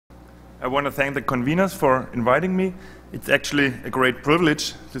I want to thank the conveners for inviting me. It's actually a great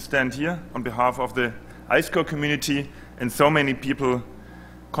privilege to stand here on behalf of the IceCore community, and so many people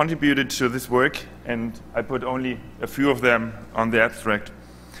contributed to this work, and I put only a few of them on the abstract.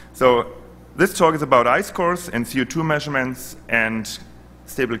 So this talk is about ice cores and CO2 measurements and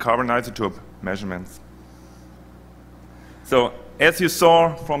stable carbon isotope measurements. So as you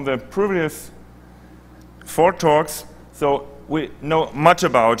saw from the previous 4 talks, so we know much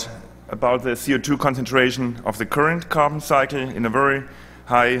about the CO2 concentration of the current carbon cycle in a very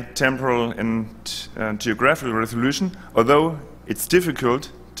high temporal and geographical resolution, although it's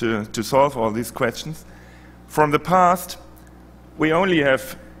difficult to solve all these questions. From the past, we only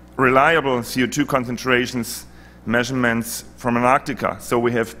have reliable CO2 concentrations measurements from Antarctica. So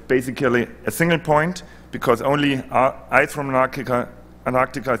we have basically a single point, because only ice from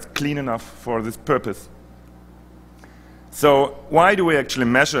Antarctica is clean enough for this purpose. So why do we actually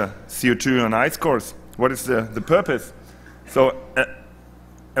measure CO2 on ice cores? What is the purpose? So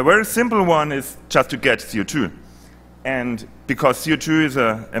a very simple one is just to get CO2. And because CO2 is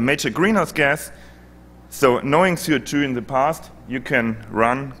a major greenhouse gas, so knowing CO2 in the past, you can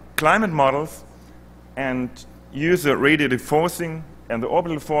run climate models and use the radiative forcing and the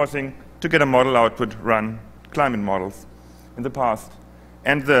orbital forcing to get a model output, run climate models in the past.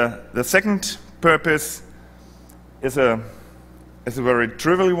 And the second purpose is a very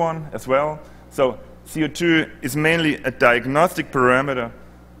trivial one as well. So CO2 is mainly a diagnostic parameter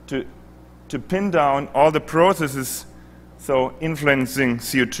to pin down all the processes so influencing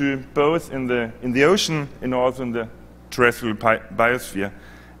CO2 both in the ocean and also in the terrestrial biosphere.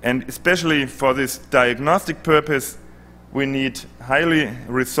 And especially for this diagnostic purpose, we need highly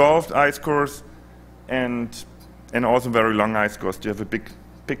resolved ice cores and also very long ice cores to have a big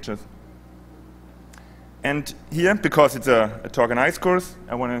pictures. And here, because it's a talk on ice cores,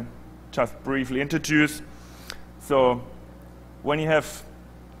 I want to just briefly introduce. So when you have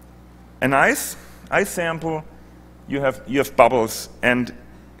an ice sample, you have bubbles, and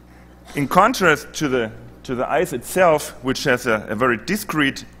in contrast to the ice itself, which has a very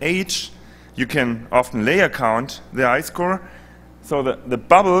discrete age, you can often layer count the ice core. So the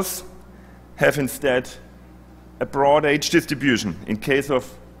bubbles have instead a broad age distribution. In case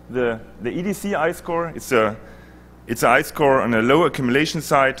of the EDC ice core, it's an ice core on a low accumulation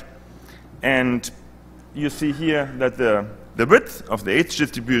site, and you see here that the width of the age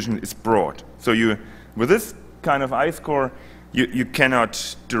distribution is broad. So with this kind of ice core, you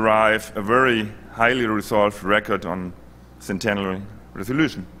cannot derive a very highly resolved record on centennial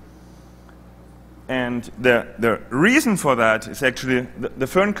resolution. And the reason for that is actually the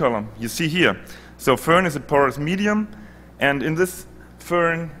Föhn column you see here. So Föhn is a porous medium, and in this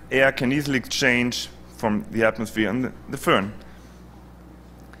Föhn, air can easily exchange from the atmosphere and the Föhn.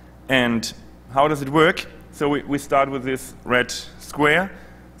 And how does it work? So we start with this red square.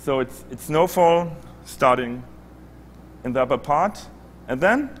 So it's snowfall starting in the upper part, and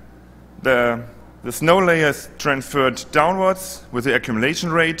then the snow layer is transferred downwards with the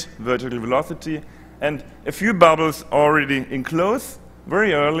accumulation rate, vertical velocity, and a few bubbles already enclose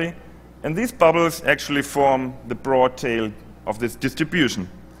very early, and these bubbles actually form the broad tail of this distribution.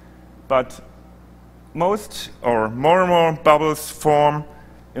 But most or more and more bubbles form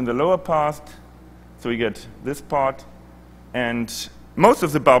in the lower part, so you get this part, and most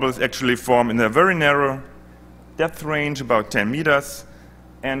of the bubbles actually form in a very narrow depth range, about 10 meters,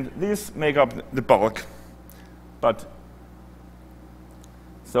 and these make up the bulk.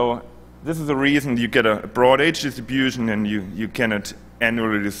 So this is the reason you get a broad age distribution, and you cannot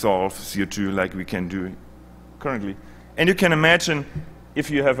annually dissolve CO2 like we can do currently. And you can imagine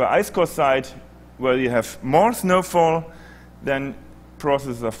if you have an ice core site where you have more snowfall, then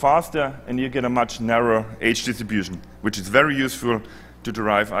processes are faster and you get a much narrower age distribution, which is very useful to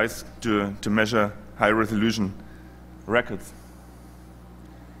derive to measure high resolution records.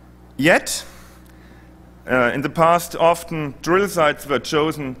 Yet, in the past, often drill sites were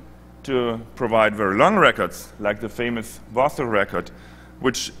chosen to provide very long records, like the famous Vostok record,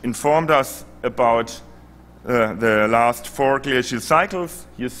 which informed us about the last 4 glacial cycles.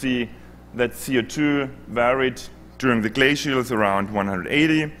 You see that CO2 varied during the glacials around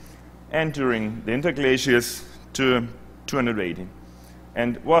 180, and during the interglaciers to 280.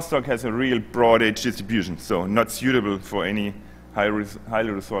 And Vostok has a real broad age distribution, so not suitable for any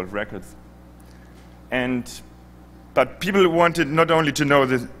highly resolved records. But people wanted not only to know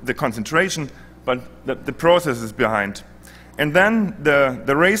the concentration, but the processes behind. And then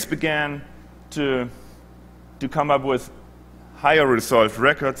the race began to come up with higher resolved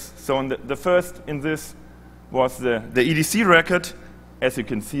records. So the first in this was the EDC record, as you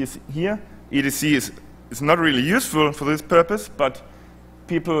can see here, EDC is not really useful for this purpose, but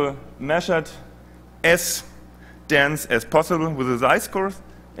people measured as dense as possible with the ice cores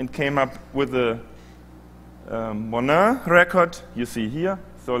and came up with the Monin record you see here,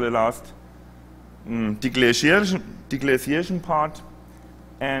 so the last deglaciation part.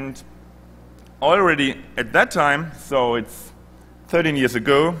 And already at that time, so it's 13 years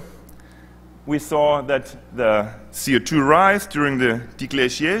ago, we saw that the CO2 rise during the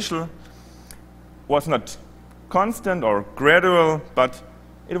deglaciation was not constant or gradual, but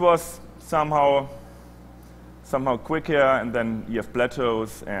it was somehow quicker, and then you have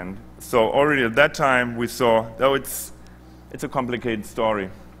plateaus. And so already at that time we saw, though it's a complicated story.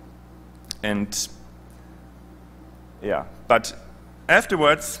 And yeah, but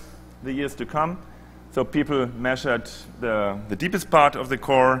afterwards, the years to come, so people measured the deepest part of the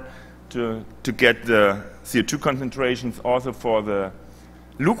core to get the CO2 concentrations also for the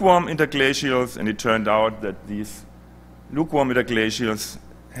lukewarm interglacials, and it turned out that these lukewarm interglacials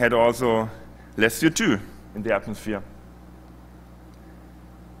had also less CO2 in the atmosphere.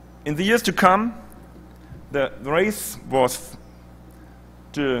 In the years to come, the race was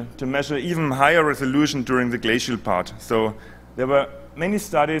to measure even higher resolution during the glacial part. So there were many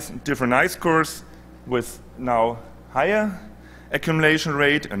studies in different ice cores with now higher accumulation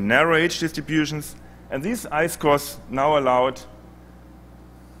rate and narrow age distributions, and these ice cores now allowed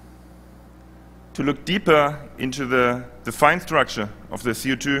to look deeper into the fine structure of the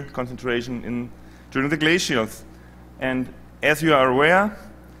CO2 concentration during the glacials. And as you are aware,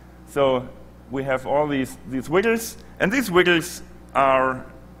 so we have all these wiggles, and these wiggles are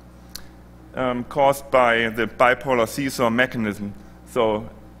caused by the bipolar seesaw mechanism. So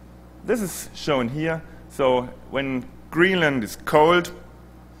this is shown here. So when Greenland is cold,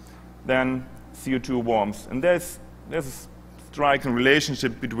 then CO2 warms. And there's a striking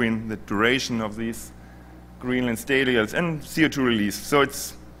relationship between the duration of these Greenland stadials and CO2 release. So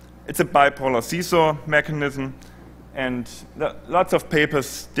it's a bipolar seesaw mechanism, and lots of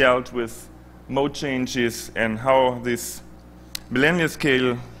papers dealt with mode changes and how this millennial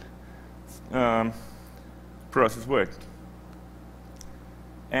scale process worked.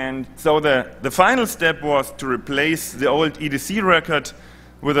 And so the final step was to replace the old EDC record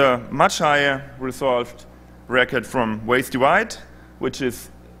with a much higher resolved record from waste divide, which is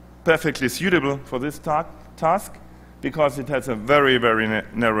perfectly suitable for this task because it has a very, very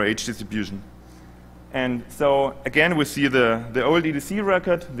narrow age distribution. And so again, we see the old EDC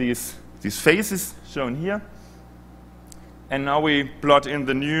record, these phases shown here. And now we plot in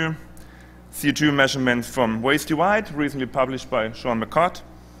the new CO2 measurements from waste divide, recently published by Sean McCott.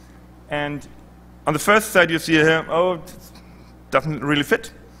 And on the first side, you see here, oh, it doesn't really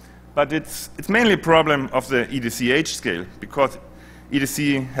fit. But it's mainly a problem of the EDC age scale, because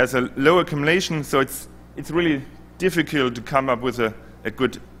EDC has a low accumulation, so it's really difficult to come up with a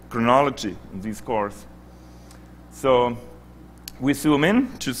good chronology in these cores. So we zoom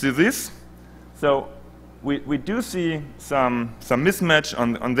in to see this. So we do see some mismatch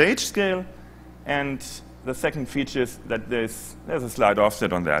on the age scale, and the second feature is that there's a slight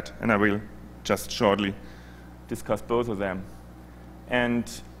offset on that, and I will just shortly discuss both of them. And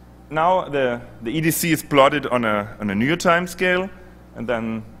now the EDC is plotted on a newer time scale, and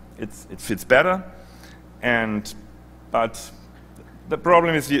then it fits better. But the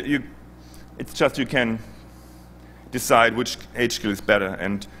problem is it's just you can decide which age scale is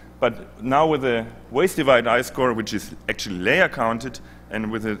better. But now with the waste divide ice core, which is actually layer counted,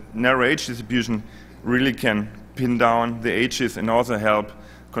 and with a narrow age distribution, really can pin down the ages and also help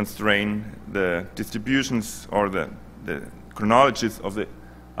constrain the distributions or the chronologies of the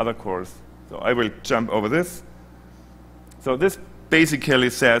other cores. So I will jump over this. So this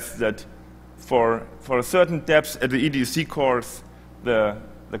basically says that for a certain depth at the EDC cores, the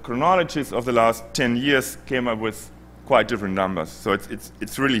chronologies of the last 10 years came up with quite different numbers. So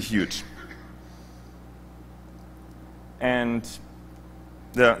it's really huge. And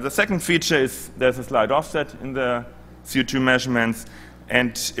the second feature is there's a slight offset in the CO2 measurements,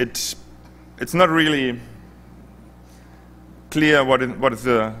 and it's not really clear what is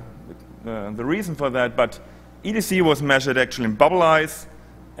the reason for that, but EDC was measured actually in bubble ice,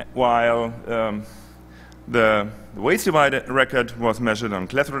 while the waste divide record was measured on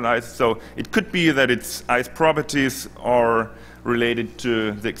glycerol ice. So it could be that its ice properties are related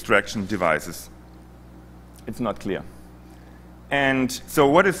to the extraction devices. It's not clear. And so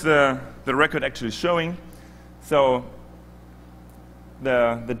what is the record actually showing? So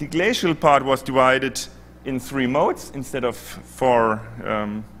the deglacial part was divided in 3 modes instead of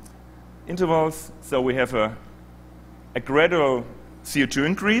 4 intervals. So we have a gradual CO2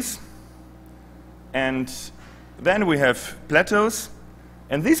 increase, and then we have plateaus,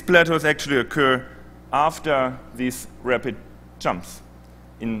 and these plateaus actually occur after these rapid jumps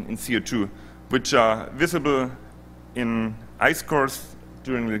in CO2, which are visible in ice cores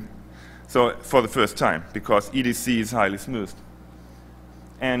for the first time, because EDC is highly smoothed.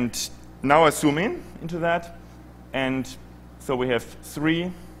 And now I zoom into that, and so we have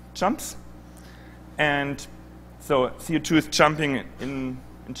 3 jumps, and so CO2 is jumping in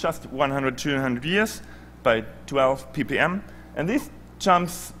just 100, 200 years by 12 ppm, and these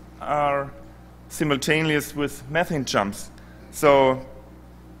jumps are simultaneous with methane jumps. So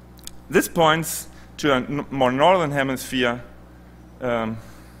this points to a more northern hemisphere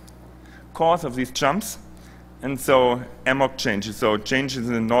cause of these jumps, and so AMOC changes, so changes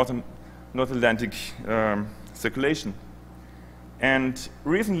in the North Atlantic circulation. And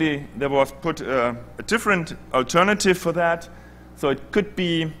recently there was put a different alternative for that. So it could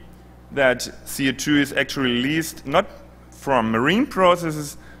be that CO2 is actually released not from marine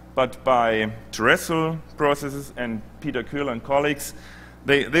processes, but by terrestrial processes. And Peter Köhler and colleagues,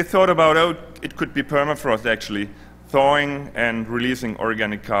 they thought about, oh, it could be permafrost actually, thawing and releasing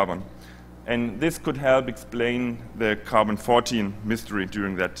organic carbon. And this could help explain the carbon-14 mystery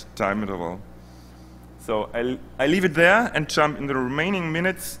during that time interval. So I leave it there and jump in the remaining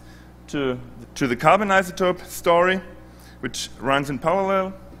minutes to the carbon isotope story, which runs in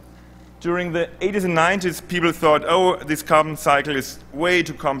parallel. During the 80s and 90s, people thought, oh, this carbon cycle is way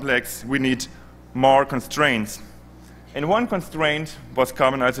too complex, we need more constraints. And one constraint was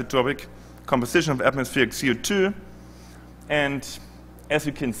carbon isotopic composition of atmospheric CO2. And as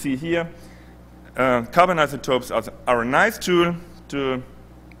you can see here, carbon isotopes are a nice tool to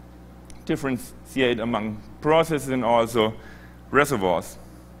differentiate among processes and also reservoirs.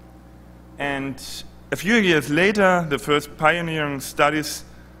 And a few years later, the first pioneering studies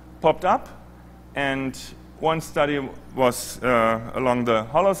popped up, and one study was along the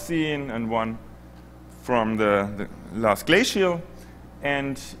Holocene and one from the last glacial.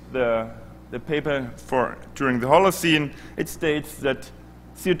 And the paper during the Holocene, it states that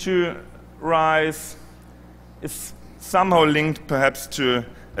CO2 rise is somehow linked perhaps to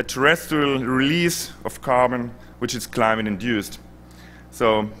a terrestrial release of carbon, which is climate-induced.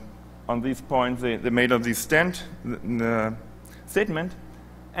 So on these points, they made of this statement.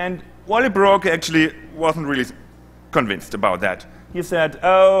 And Wally Brock actually wasn't really convinced about that. He said,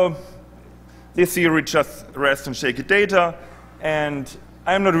 oh, this theory just rests on shaky data, and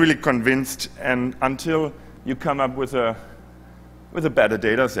I'm not really convinced until you come up with a better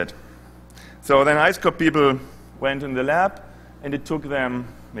data set. So then IceCorp people went in the lab, and it took them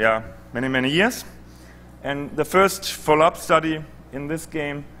many, many years. And the first follow-up study in this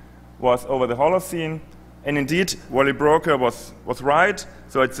game was over the Holocene. And indeed, Wally Broker was right.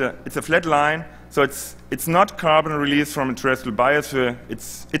 So it's a flat line. So it's not carbon released from a terrestrial biosphere.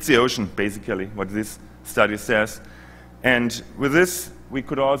 It's the ocean, basically, what this study says. And with this, we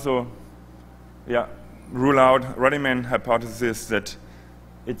could also rule out Ruddiman hypothesis that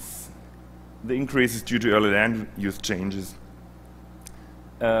the increase is due to early land use changes.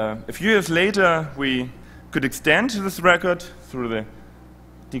 A few years later, we could extend this record through the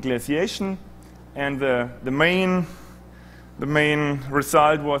deglaciation, and the main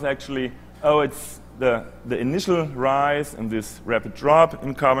result was actually, oh, it's the initial rise and this rapid drop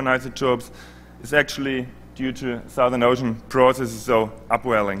in carbon isotopes is actually due to Southern Ocean processes, so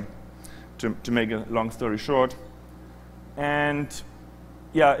upwelling, to make a long story short. And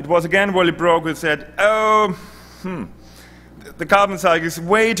it was again Wally Brock who said, oh, the carbon cycle is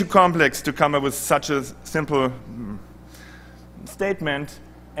way too complex to come up with such a simple statement.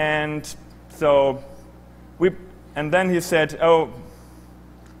 And so and then he said, oh,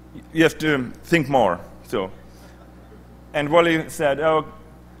 you have to think more. And Wally said, oh,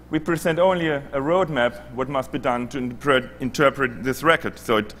 we present only a roadmap, what must be done to interpret this record.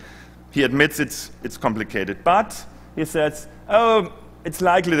 So he admits it's complicated. But he says, oh, it's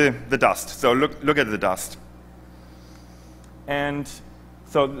likely the dust. So look at the dust. And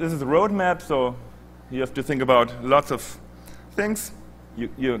so this is a roadmap, so you have to think about lots of things.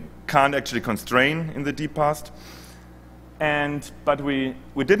 You can't actually constrain in the deep past. But we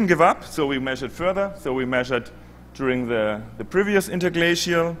didn't give up, so we measured further. So we measured during the previous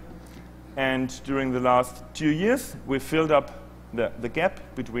interglacial, and during the last 2 years, we filled up the gap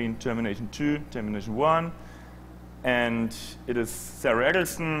between termination 2, termination 1. And it is Sarah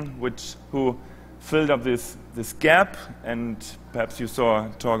Eggleston who filled up this gap, and perhaps you saw a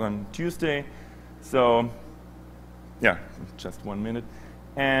talk on Tuesday. So, just 1 minute.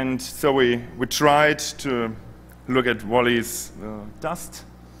 And so we tried to look at Wally's dust.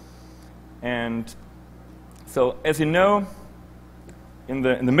 And so, as you know, in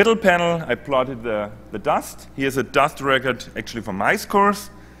the middle panel, I plotted the dust. Here's a dust record actually from ice cores,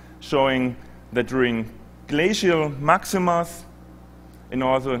 showing that during glacial maximas and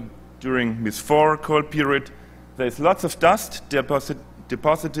also during this 4 cold period, there's lots of dust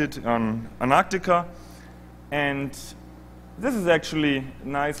deposited on Antarctica. And this is actually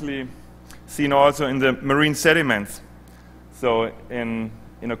nicely seen also in the marine sediments. So in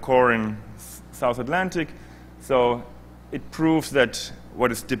a core in South Atlantic. So it proves that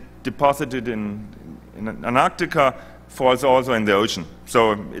what is deposited in Antarctica falls also in the ocean.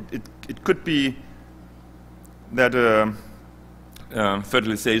 So it could be that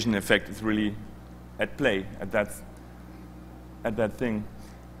fertilization effect is really at play at that thing.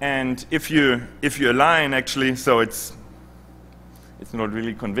 And if you align, actually, so it's not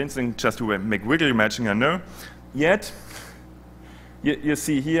really convincing just to make wiggle matching, I know. Yet you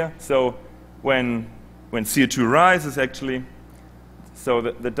see here, so when CO2 rises, actually, so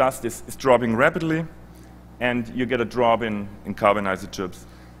the dust is dropping rapidly, and you get a drop in carbon isotopes.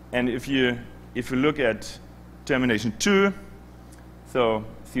 And if you look at termination 2, so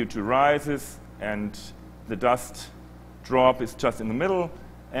CO2 rises, and the dust drop is just in the middle,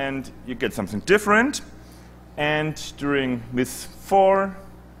 and you get something different. And during this 4,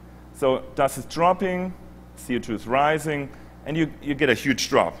 so dust is dropping, CO2 is rising, and you get a huge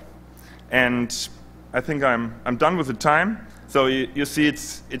drop. And I think I'm done with the time. So you see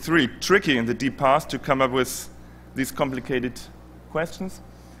it's really tricky in the deep past to come up with these complicated questions.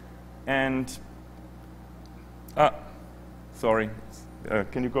 And, sorry,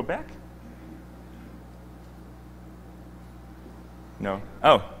 can you go back? No?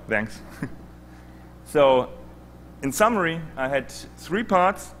 Oh, thanks. So, in summary, I had 3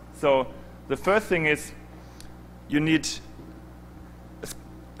 parts. So the first thing is you need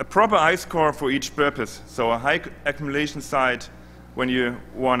a proper ice core for each purpose. So a high accumulation site when you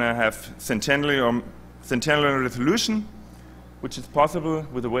want to have centennial resolution, which is possible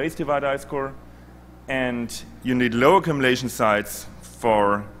with a waste divide ice core. And you need low accumulation sites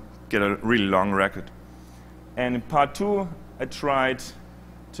for get a really long record. And in part 2, I tried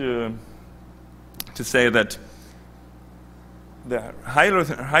to say that the high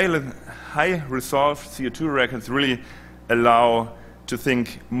resolved CO2 records really allow to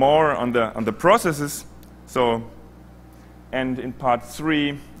think more on the processes. So, and in part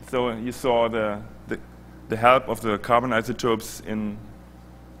 3, so you saw the help of the carbon isotopes in.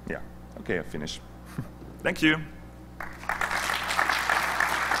 Yeah. Okay, I finish. Thank you.